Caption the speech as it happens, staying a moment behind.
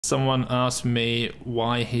Someone asked me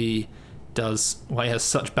why he has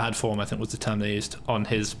such bad form, I think was the term they used, on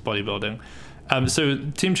his bodybuilding. So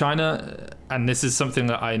Team China, and this is something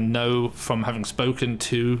that I know from having spoken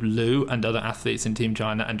to Lou and other athletes in Team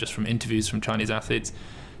China and just from interviews from Chinese athletes,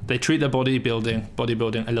 they treat their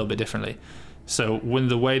bodybuilding a little bit differently. So when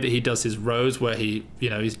the way that he does his rows, where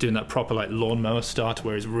he's doing that proper like lawnmower start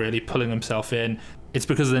where he's really pulling himself in, it's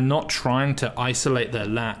because they're not trying to isolate their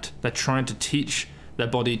lat. They're trying to teach their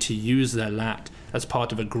body to use their lat as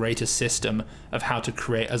part of a greater system of how to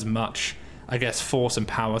create as much, I guess, force and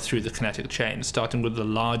power through the kinetic chain, starting with the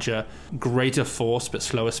larger, greater force but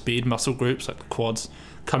slower speed muscle groups like the quads,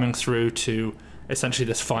 coming through to essentially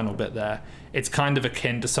this final bit there. It's kind of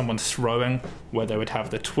akin to someone throwing, where they would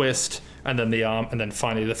have the twist and then the arm and then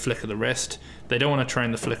finally the flick of the wrist. They don't want to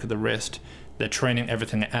train the flick of the wrist. They're training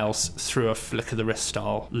everything else through a flick of the wrist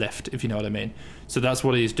style lift, if you know what I mean. So that's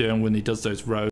what he's doing when he does those rows.